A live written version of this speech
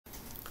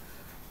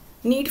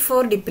Need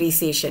for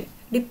depreciation.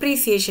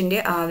 Depreciation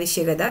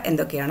ആവശ്യകത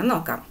എന്തൊക്കെയാണെന്ന്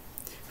നോക്കാം.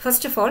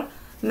 First of all,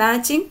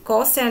 matching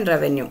cost and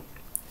revenue.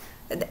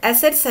 The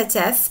assets such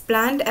as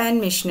plant and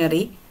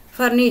machinery,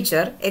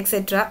 furniture,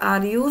 etc.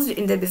 are used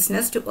in the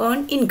business to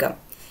earn income.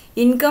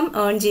 Income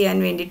earn ചെയ്യാൻ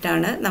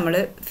വേണ്ടിയിട്ടാണ് നമ്മൾ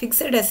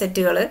fixed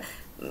അസറ്റുകൾ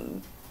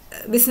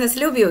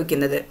ബിസിനസ്സിൽ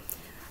ഉപയോഗിക്കുന്നത്.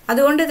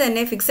 അതുകൊണ്ട്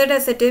തന്നെ ഫിക്സഡ്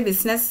അസറ്റ്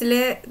ബിസിനസ്സിൽ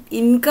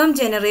ഇൻകം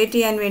ജനറേറ്റ്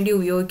ചെയ്യാൻ വേണ്ടി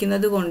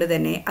ഉപയോഗിക്കുന്നത് കൊണ്ട്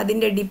തന്നെ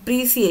അതിൻ്റെ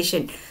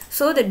depreciation,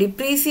 so the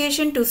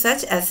depreciation to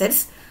such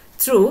assets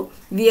through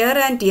wear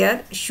and tear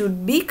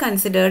should be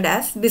considered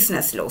as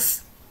business loss.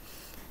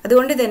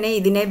 അതുകൊണ്ട് തന്നെ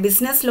ഇതിനെ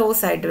ബിസിനസ്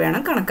ലോസ് ആയിട്ട്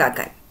വേണം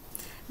കണക്കാക്കാൻ.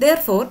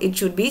 Therefore, it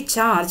should be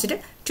charged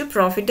to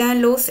profit and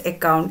loss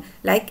account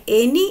like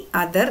any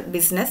other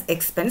business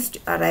expense to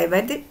arrive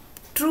at the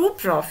true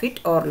profit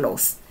or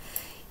loss.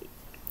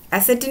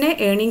 അസറ്റിനെ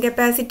earning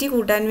capacity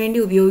കൂട്ടാൻ വേണ്ടി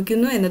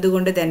ഉപയോഗിക്കുന്നു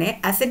എന്നതുകൊണ്ട് തന്നെ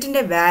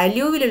അസറ്റിൻ്റെ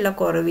വാല്യൂവിലുള്ള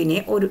കുറവിനെ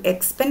ഒരു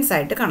എക്സ്പെൻസ്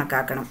ആയിട്ട്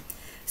കണക്കാക്കണം.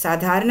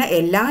 സാധാരണ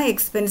എല്ലാ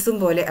എക്സ്പെൻസും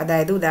പോലെ,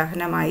 അതായത്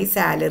ഉദാഹരണമായി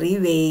സാലറി,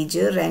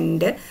 വേജ്,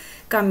 റെൻറ്റ്,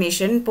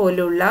 കമ്മീഷൻ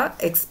പോലുള്ള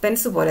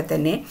എക്സ്പെൻസ് പോലെ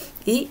തന്നെ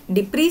ഈ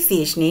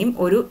ഡിപ്രീസിയേഷനെയും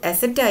ഒരു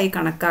അസറ്റായി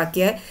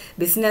കണക്കാക്കിയ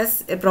ബിസിനസ്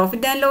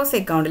പ്രോഫിറ്റ് ആൻഡ് ലോസ്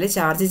അക്കൗണ്ടിൽ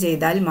ചാർജ്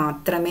ചെയ്താൽ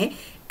മാത്രമേ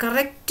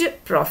കറക്റ്റ്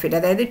പ്രോഫിറ്റ്,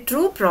 അതായത്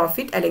ട്രൂ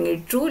പ്രോഫിറ്റ് അല്ലെങ്കിൽ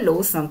ട്രൂ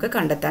ലോസ് നമുക്ക്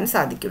കണ്ടെത്താൻ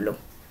സാധിക്കുള്ളൂ.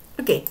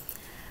 Okay,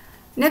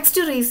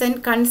 next reason,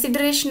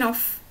 consideration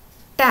of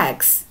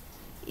tax.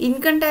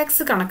 Income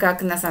tax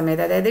കണക്കാക്കുന്ന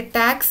സമയത്ത്, അതായത്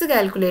ടാക്സ്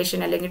കാൽക്കുലേഷൻ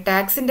അല്ലെങ്കിൽ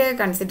ടാക്സിൻ്റെ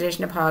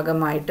കൺസിഡറേഷൻ്റെ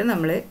ഭാഗമായിട്ട്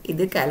നമ്മൾ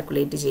ഇത്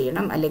കാൽക്കുലേറ്റ്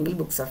ചെയ്യണം അല്ലെങ്കിൽ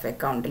ബുക്സ് ഓഫ്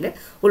അക്കൗണ്ടിൽ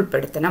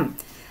ഉൾപ്പെടുത്തണം.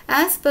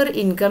 As per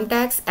income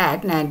tax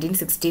act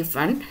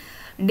 1961,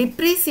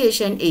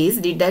 depreciation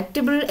is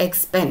deductible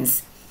expense.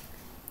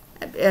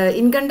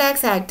 Income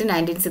tax act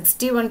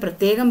 1961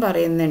 പ്രത്യേകം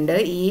പറയുന്നുണ്ട്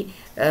ഈ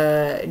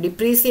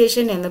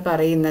ഡിപ്രീസിയേഷൻ എന്ന്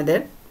പറയുന്നത്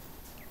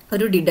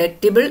ഒരു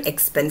ഡിഡക്റ്റബിൾ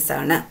എക്സ്പെൻസ്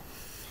ആണ്.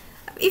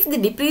 If the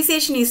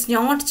depreciation is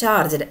not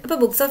charged, അപ്പോൾ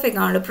books of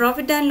account,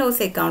 profit and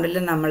loss അക്കൗണ്ടിൽ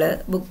നമ്മൾ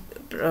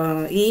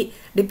ഈ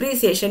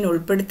ഡിപ്രീസിയേഷൻ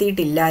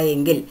ഉൾപ്പെടുത്തിയിട്ടില്ല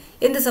എങ്കിൽ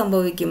എന്ത്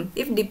സംഭവിക്കും?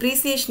 If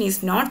depreciation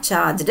is not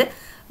charged,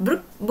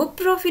 book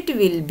profit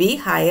will be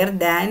higher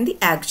than the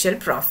actual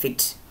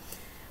profit.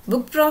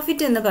 Book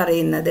profit എന്ന്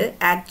പറയുന്നത്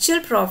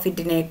ആക്ച്വൽ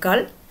പ്രോഫിറ്റിനേക്കാൾ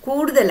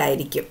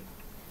കൂടുതലായിരിക്കും.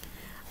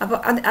 അപ്പോൾ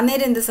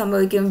അന്നേരം എന്ത്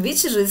സംഭവിക്കും?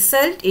 Which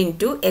result in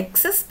to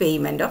excess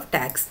payment of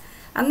tax.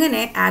 അങ്ങനെ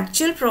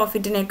ആക്ച്വൽ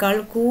പ്രോഫിറ്റിനേക്കാൾ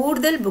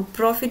കൂടുതൽ ബുക്ക്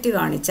പ്രോഫിറ്റ്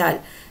കാണിച്ചാൽ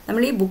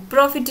നമ്മൾ ഈ ബുക്ക്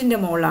പ്രോഫിറ്റിൻ്റെ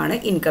മുകളിലാണ്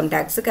ഇൻകം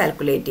ടാക്സ്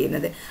കാൽക്കുലേറ്റ്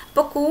ചെയ്യുന്നത്.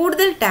 അപ്പോൾ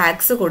കൂടുതൽ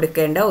ടാക്സ്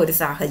കൊടുക്കേണ്ട ഒരു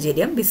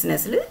സാഹചര്യം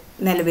ബിസിനസ്സിൽ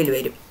നിലവിൽ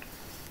വരും.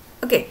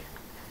 ഓക്കെ,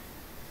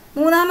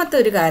 മൂന്നാമത്തെ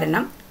ഒരു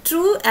കാരണം,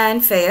 true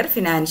and fair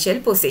financial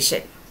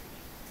position.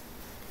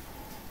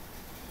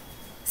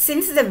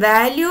 Since the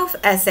value of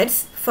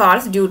assets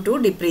false due to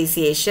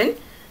depreciation,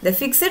 the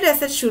fixed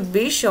asset should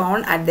be shown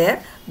at there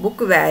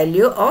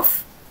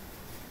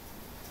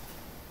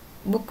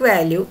book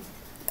value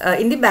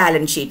in the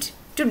balance sheet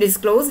to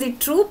disclose the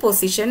true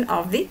position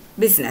of the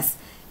business.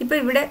 ഇപ്പോൾ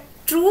ഇവിടെ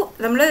true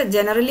നമ്മൾ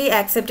generally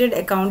accepted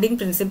accounting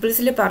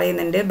പ്രിൻസിപ്പിൾസിൽ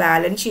പറയുന്നുണ്ട്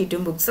balance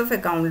ഷീറ്റും books of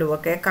അക്കൗണ്ടും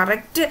ഒക്കെ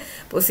correct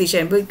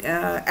position,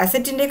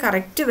 അസറ്റിൻ്റെ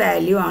correct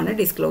value ആണ്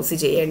disclose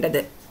ചെയ്യേണ്ടത്.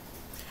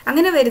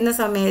 അങ്ങനെ വരുന്ന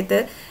സമയത്ത്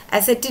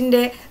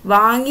അസറ്റിൻ്റെ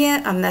വാങ്ങിയ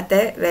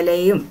അന്നത്തെ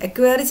വിലയും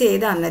എക്വയർ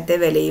ചെയ്ത അന്നത്തെ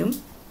വിലയും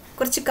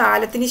കുറച്ച്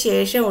കാലത്തിന്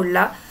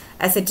ശേഷമുള്ള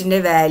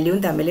അസറ്റിൻ്റെ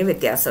വാല്യൂവും തമ്മിൽ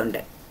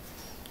വ്യത്യാസമുണ്ട്.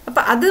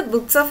 അപ്പോൾ അത്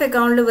ബുക്സ് ഓഫ്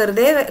അക്കൗണ്ടിൽ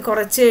വെറുതെ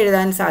കുറച്ച്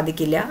എഴുതാൻ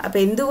സാധിക്കില്ല. അപ്പോൾ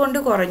എന്തുകൊണ്ട്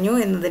കുറഞ്ഞു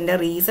എന്നതിൻ്റെ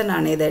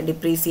റീസണാണ് ഇത്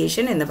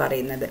ഡിപ്രീസിയേഷൻ എന്ന്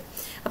പറയുന്നത്.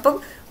 അപ്പോൾ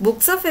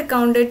books of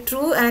account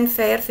true and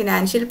fair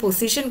financial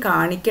position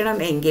കാണിക്കണം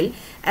എങ്കിൽ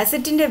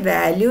അസറ്റിൻ്റെ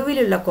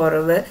വാല്യൂവിലുള്ള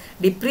കുറവ്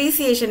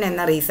ഡിപ്രീസിയേഷൻ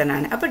എന്ന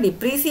റീസണാണ്. അപ്പോൾ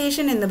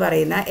ഡിപ്രീസിയേഷൻ എന്ന്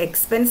പറയുന്ന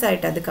എക്സ്പെൻസ്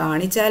ആയിട്ട് അത്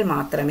കാണിച്ചാൽ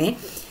മാത്രമേ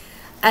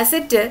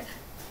അസറ്റ്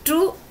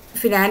ട്രൂ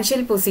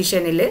ഫിനാൻഷ്യൽ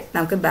പൊസിഷനിൽ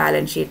നമുക്ക്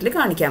ബാലൻസ് ഷീറ്റിൽ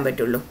കാണിക്കാൻ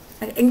പറ്റുള്ളൂ.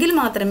 എങ്കിൽ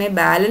മാത്രമേ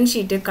balance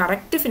sheet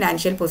correct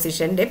financial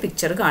പൊസിഷൻ്റെ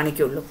picture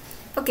കാണിക്കുള്ളൂ.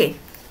 Okay,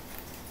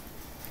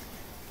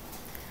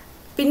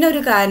 പിന്നെ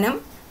ഒരു കാരണം,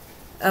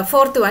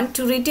 fourth one,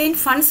 to retain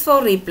funds four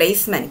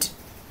replacement.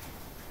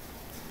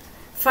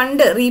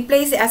 Fund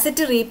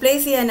asset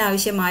replace ചെയ്യാൻ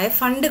ആവശ്യമായ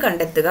ഫണ്ട്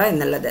കണ്ടെത്തുക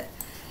എന്നുള്ളത്.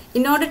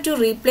 In order to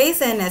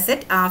replace an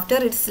asset after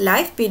it's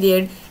life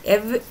period,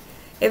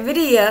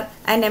 every year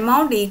an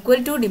amount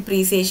equal to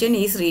depreciation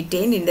is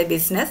retained in the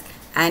business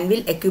and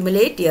will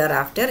accumulate year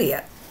after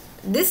year.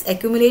 This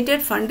accumulated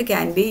fund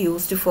can be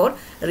used for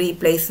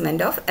replacement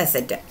of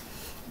asset.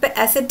 ഇപ്പോൾ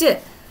asset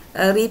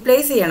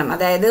replace ചെയ്യണം,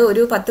 അതായത്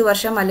ഒരു 10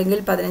 വർഷം അല്ലെങ്കിൽ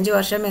 15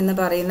 വർഷം എന്ന്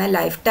പറയുന്ന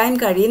life time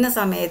കഴിയുന്ന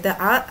സമയത്ത്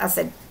ആ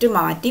അസറ്റ്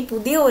മാറ്റി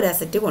പുതിയ ഒരു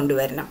അസറ്റ്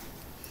കൊണ്ടുവരണം.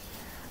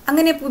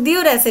 അങ്ങനെ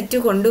പുതിയൊരു അസറ്റ്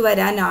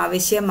കൊണ്ടുവരാൻ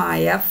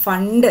ആവശ്യമായ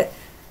ഫണ്ട്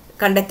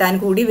കണ്ടെത്താൻ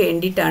കൂടി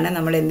വേണ്ടിയിട്ടാണ്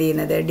നമ്മൾ എന്ത്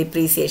ചെയ്യുന്നത്?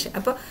 ഡിപ്രീസിയേഷൻ.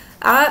 അപ്പോൾ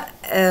ആ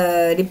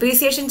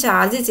ഡിപ്രീസിയേഷൻ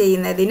ചാർജ്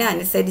ചെയ്യുന്നതിന്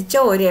അനുസരിച്ച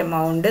ഒരു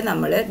എമൗണ്ട്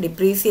നമ്മൾ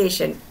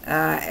ഡിപ്രീസിയേഷൻ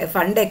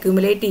ഫണ്ട്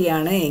അക്യുമുലേറ്റ്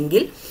ചെയ്യുകയാണ്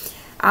എങ്കിൽ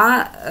ആ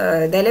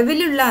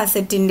നിലവിലുള്ള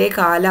അസറ്റിൻ്റെ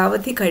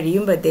കാലാവധി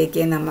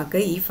കഴിയുമ്പോഴത്തേക്ക് നമുക്ക്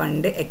ഈ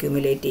ഫണ്ട്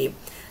അക്യുമുലേറ്റ് ചെയ്യും.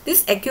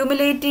 This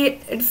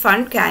accumulated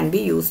fund can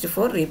be used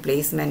for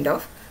replacement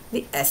of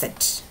the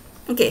asset.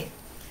 Okay,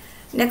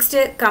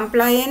 next,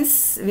 compliance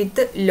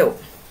with law.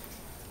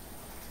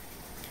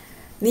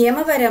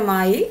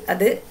 നിയമപരമായി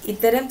അത്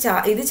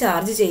ഇത്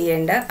ചാർജ്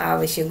ചെയ്യേണ്ട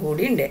ആവശ്യം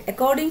കൂടിയുണ്ട്.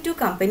 According to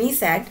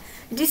companies act,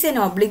 it is N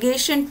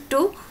obligation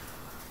to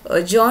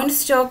joint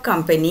stock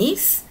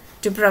companies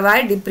to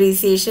provide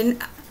depreciation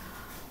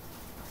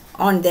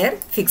on their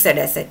fixed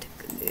asset.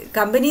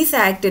 Companies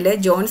ആക്ടിൽ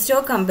joint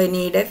stock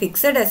കമ്പനിയുടെ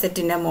fixed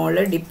അസറ്റിൻ്റെ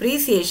മുകളിൽ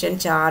depreciation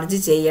charge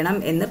ചെയ്യണം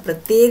എന്ന്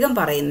പ്രത്യേകം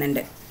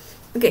പറയുന്നുണ്ട്.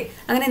 ഓക്കെ,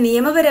 അങ്ങനെ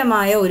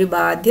നിയമപരമായ ഒരു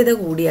ബാധ്യത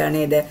കൂടിയാണ്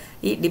ഇത്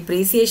ഈ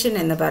ഡിപ്രീസിയേഷൻ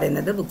എന്ന്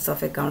പറയുന്നത് ബുക്സ്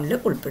ഓഫ് അക്കൗണ്ടിൽ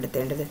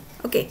ഉൾപ്പെടുത്തേണ്ടത്.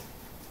 ഓക്കെ.